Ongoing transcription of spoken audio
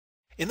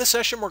In this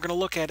session, we're going to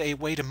look at a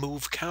way to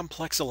move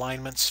complex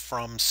alignments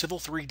from Civil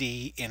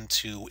 3D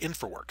into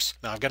InfraWorks.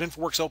 Now, I've got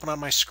InfraWorks open on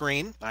my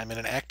screen. I'm in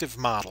an active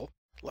model.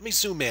 Let me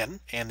zoom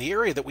in, and the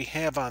area that we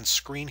have on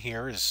screen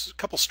here is a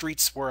couple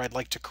streets where I'd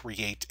like to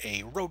create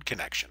a road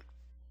connection.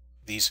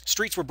 These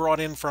streets were brought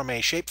in from a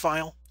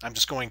shapefile. I'm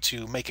just going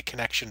to make a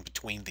connection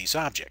between these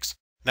objects.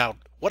 Now,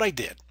 what I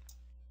did,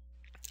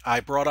 I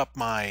brought up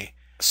my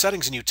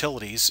settings and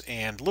utilities,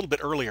 and a little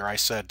bit earlier I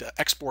said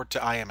export to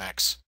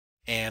IMX.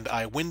 And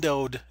I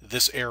windowed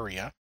this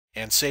area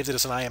and saved it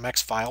as an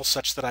IMX file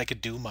such that I could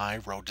do my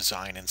road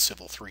design in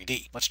Civil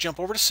 3D. Let's jump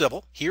over to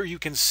Civil. Here you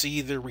can see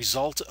the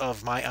result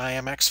of my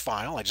IMX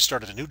file. I just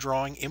started a new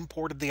drawing,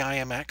 imported the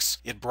IMX.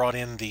 It brought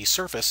in the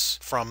surface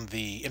from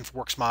the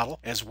InfraWorks model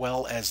as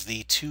well as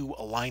the two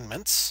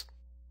alignments.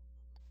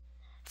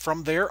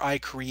 From there, I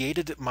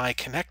created my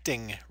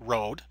connecting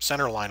road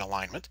centerline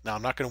alignment. Now,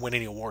 I'm not going to win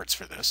any awards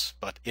for this,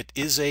 but it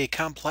is a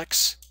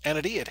complex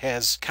entity. It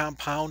has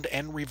compound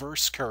and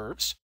reverse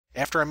curves.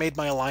 After I made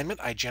my alignment,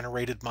 I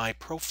generated my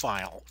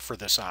profile for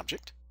this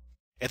object.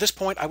 At this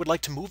point, I would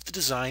like to move the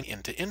design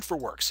into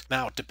InfraWorks.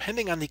 Now,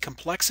 depending on the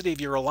complexity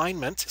of your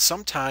alignment,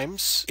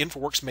 sometimes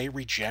InfraWorks may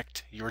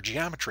reject your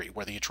geometry,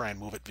 whether you try and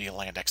move it via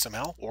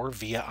LandXML or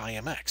via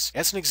IMX.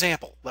 As an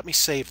example, let me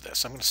save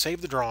this. I'm going to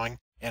save the drawing,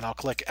 and I'll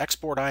click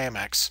Export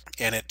IMX,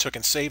 and it took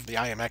and saved the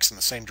IMX in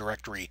the same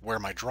directory where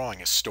my drawing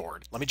is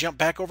stored. Let me jump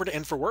back over to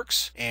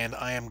InfraWorks, and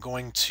I am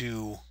going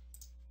to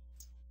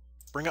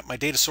bring up my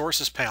data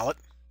sources palette.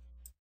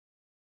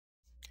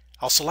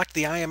 I'll select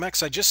the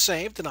IMX I just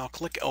saved, and I'll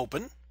click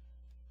Open.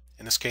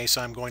 In this case,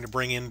 I'm going to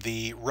bring in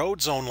the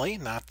roads only,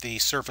 not the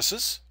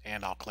surfaces,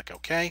 and I'll click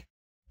OK.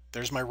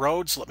 There's my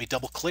roads. Let me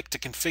double-click to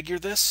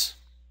configure this.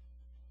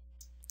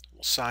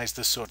 We'll size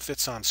this so it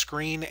fits on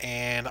screen,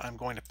 and I'm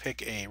going to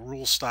pick a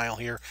rule style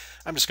here.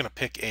 I'm just going to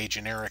pick a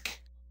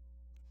generic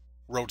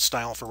road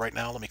style for right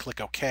now. Let me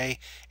click OK,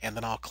 and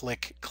then I'll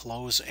click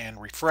Close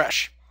and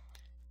Refresh.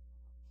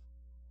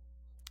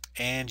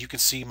 And you can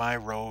see my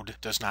road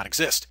does not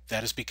exist.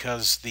 That is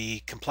because the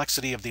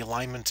complexity of the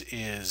alignment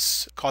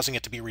is causing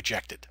it to be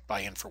rejected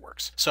by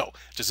InfraWorks. So,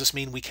 does this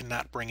mean we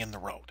cannot bring in the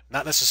road?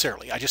 Not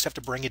necessarily. I just have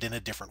to bring it in a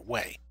different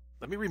way.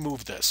 Let me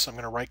remove this. I'm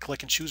going to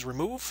right-click and choose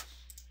Remove.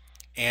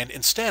 And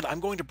instead, I'm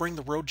going to bring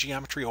the road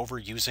geometry over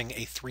using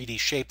a 3D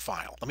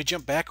shapefile. Let me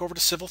jump back over to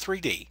Civil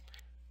 3D.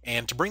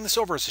 And to bring this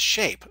over as a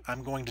shape,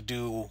 I'm going to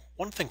do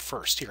one thing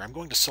first here. I'm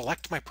going to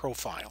select my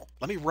profile.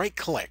 Let me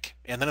right-click,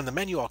 and then in the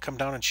menu I'll come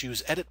down and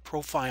choose Edit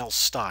Profile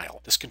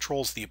Style. This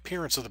controls the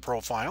appearance of the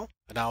profile.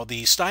 Now,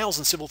 the styles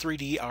in Civil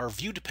 3D are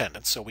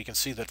view-dependent, so we can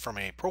see that from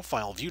a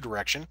profile view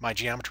direction, my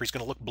geometry is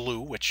going to look blue,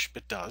 which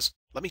it does.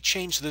 Let me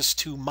change this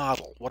to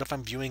Model. What if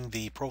I'm viewing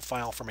the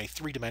profile from a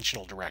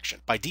three-dimensional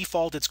direction? By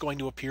default, it's going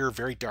to appear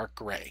very dark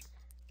gray.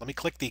 Let me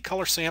click the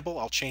color sample.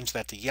 I'll change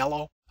that to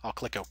yellow. I'll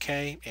click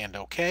OK and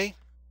OK.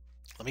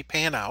 Let me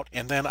pan out,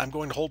 and then I'm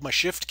going to hold my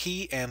Shift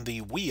key and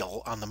the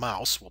wheel on the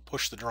mouse. We'll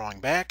push the drawing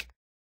back,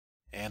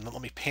 and then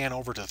let me pan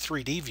over to the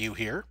 3D view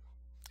here.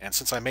 And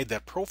since I made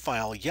that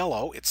profile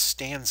yellow, it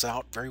stands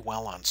out very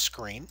well on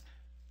screen.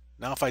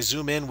 Now if I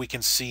zoom in, we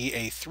can see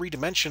a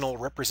three-dimensional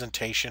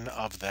representation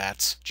of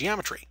that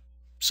geometry.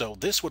 So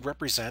this would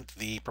represent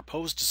the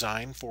proposed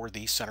design for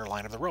the center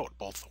line of the road,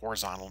 both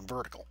horizontal and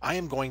vertical. I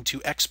am going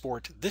to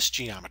export this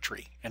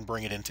geometry and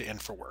bring it into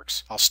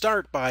InfraWorks. I'll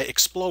start by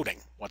exploding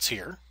what's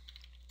here.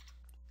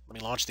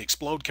 Let me launch the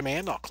explode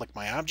command. I'll click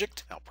my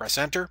object. I'll press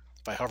enter.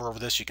 If I hover over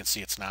this, you can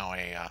see it's now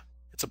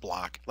it's a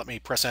block. Let me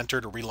press enter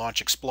to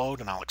relaunch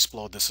explode, and I'll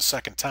explode this a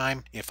second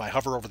time. If I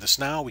hover over this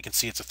now, we can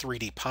see it's a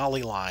 3D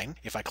polyline.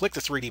 If I click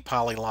the 3D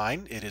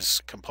polyline, it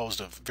is composed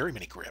of very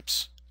many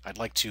grips. I'd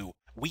like to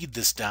weed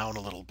this down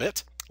a little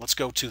bit. Let's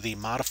go to the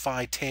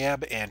Modify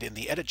tab, and in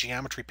the Edit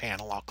Geometry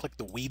panel, I'll click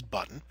the Weed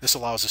button. This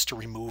allows us to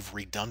remove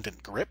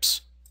redundant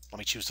grips. Let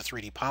me choose the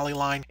 3D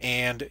polyline,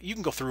 and you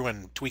can go through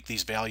and tweak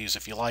these values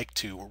if you like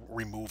to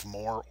remove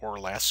more or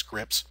less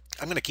grips.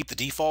 I'm going to keep the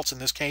defaults in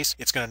this case.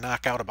 It's going to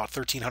knock out about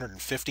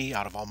 1,350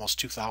 out of almost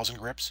 2,000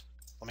 grips.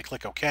 Let me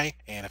click OK,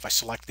 and if I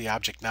select the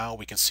object now,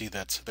 we can see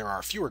that there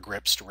are fewer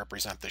grips to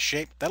represent this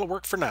shape. That'll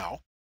work for now.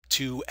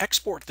 To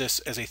export this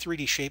as a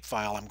 3D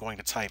shapefile, I'm going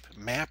to type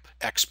Map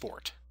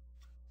Export.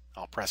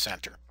 I'll press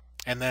enter.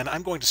 And then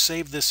I'm going to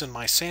save this in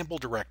my sample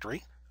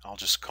directory. I'll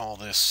just call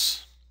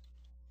this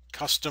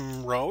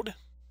Custom Road.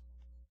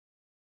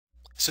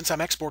 Since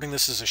I'm exporting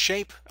this as a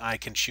shape, I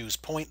can choose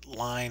point,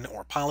 line,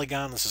 or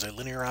polygon. This is a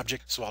linear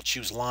object, so I'll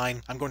choose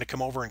line. I'm going to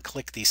come over and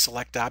click the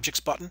Select Objects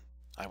button.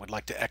 I would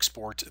like to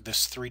export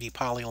this 3D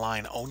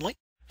polyline only.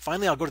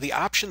 Finally, I'll go to the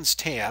Options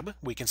tab.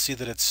 We can see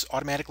that it's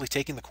automatically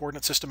taking the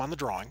coordinate system on the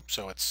drawing,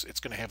 so it's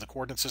going to have the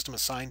coordinate system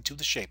assigned to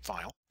the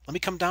shapefile. Let me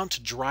come down to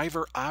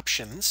Driver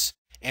Options,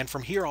 and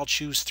from here I'll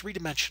choose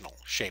three-dimensional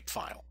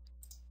shapefile.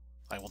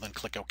 I will then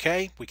click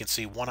OK. We can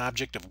see one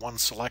object of one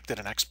selected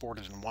and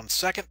exported in 1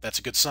 second. That's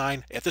a good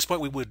sign. At this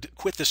point, we would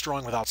quit this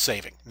drawing without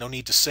saving. No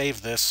need to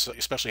save this,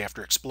 especially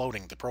after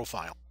exploding the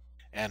profile.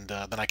 And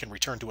then I can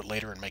return to it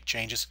later and make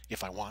changes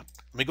if I want.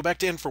 Let me go back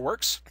to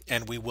InfraWorks,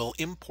 and we will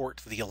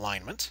import the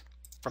alignment.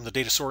 From the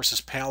data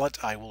sources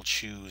palette, I will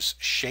choose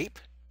shape.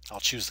 I'll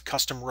choose the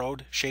custom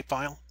road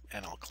shapefile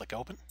and I'll click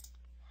open.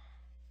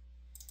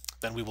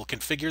 Then we will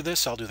configure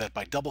this. I'll do that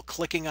by double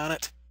clicking on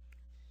it.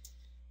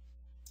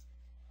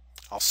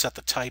 I'll set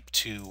the type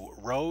to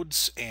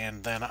roads,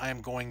 and then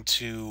I'm going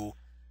to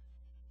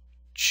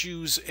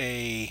choose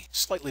a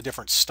slightly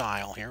different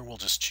style here. We'll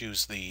just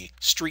choose the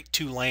street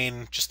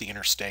 2-lane, just the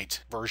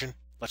interstate version.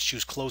 Let's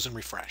choose close and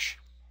refresh.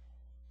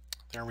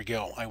 There we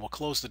go. I will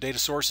close the data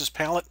sources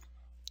palette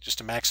just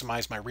to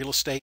maximize my real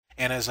estate.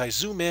 And as I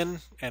zoom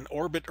in and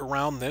orbit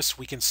around this,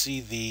 we can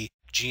see the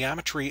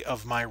geometry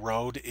of my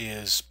road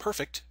is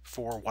perfect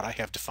for what I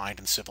have defined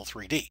in Civil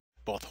 3D,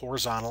 both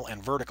horizontal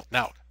and vertical.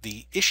 Now,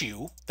 the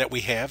issue that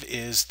we have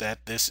is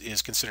that this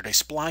is considered a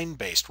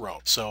spline-based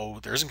road, so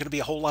there isn't going to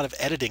be a whole lot of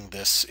editing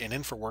this in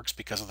InfraWorks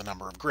because of the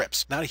number of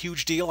grips. Not a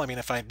huge deal. I mean,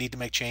 if I need to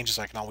make changes,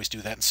 I can always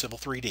do that in Civil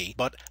 3D,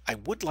 but I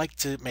would like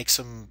to make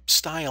some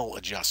style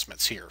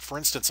adjustments here. For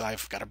instance,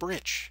 I've got a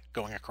bridge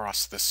going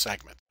across this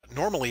segment.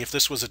 Normally, if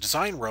this was a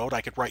design road,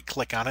 I could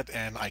right-click on it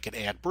and I could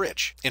add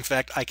bridge. In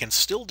fact, I can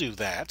still do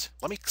that.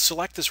 Let me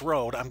select this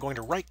road. I'm going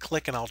to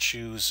right-click and I'll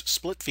choose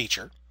split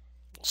feature.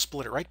 We'll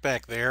split it right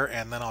back there,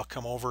 and then I'll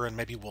come over and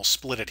maybe we'll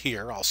split it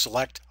here. I'll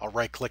select, I'll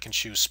right-click and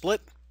choose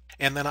split.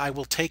 And then I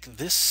will take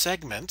this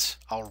segment,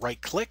 I'll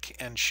right-click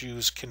and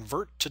choose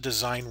Convert to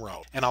Design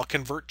Road. And I'll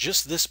convert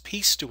just this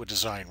piece to a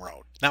design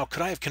road. Now,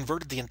 could I have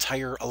converted the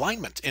entire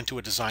alignment into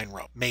a design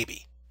road?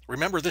 Maybe.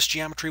 Remember, this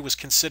geometry was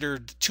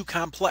considered too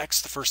complex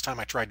the first time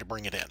I tried to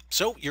bring it in,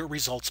 so your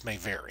results may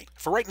vary.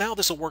 For right now,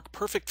 this will work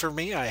perfect for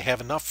me. I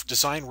have enough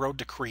design road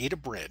to create a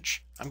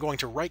bridge. I'm going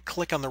to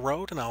right-click on the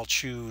road and I'll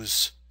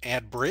choose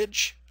Add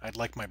Bridge. I'd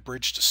like my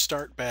bridge to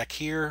start back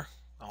here.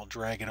 I'll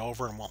drag it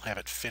over and we'll have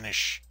it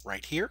finish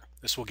right here.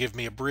 This will give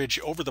me a bridge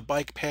over the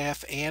bike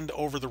path and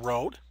over the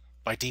road.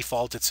 By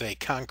default, it's a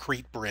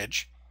concrete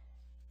bridge.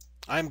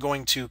 I'm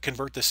going to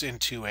convert this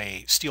into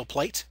a steel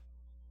plate.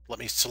 Let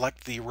me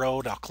select the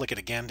road. I'll click it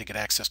again to get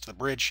access to the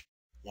bridge.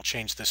 We'll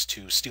change this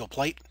to steel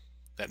plate.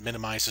 That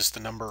minimizes the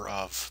number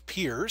of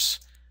piers.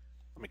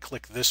 Let me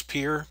click this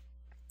pier.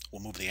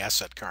 We'll move the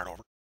asset card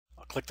over.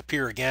 I'll click the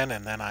pier again,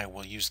 and then I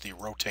will use the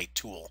rotate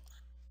tool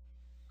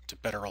to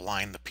better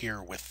align the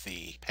pier with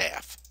the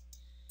path.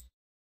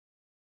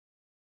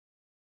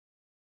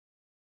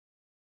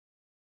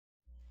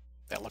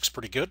 That looks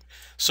pretty good.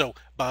 So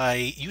by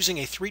using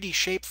a 3D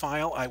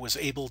shapefile, I was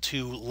able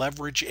to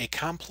leverage a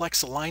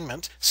complex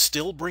alignment,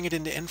 still bring it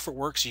into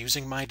InfraWorks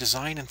using my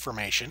design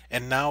information,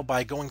 and now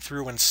by going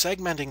through and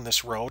segmenting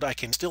this road, I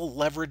can still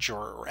leverage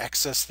or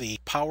access the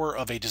power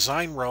of a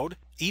design road,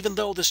 even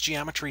though this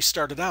geometry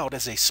started out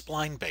as a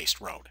spline-based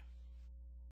road.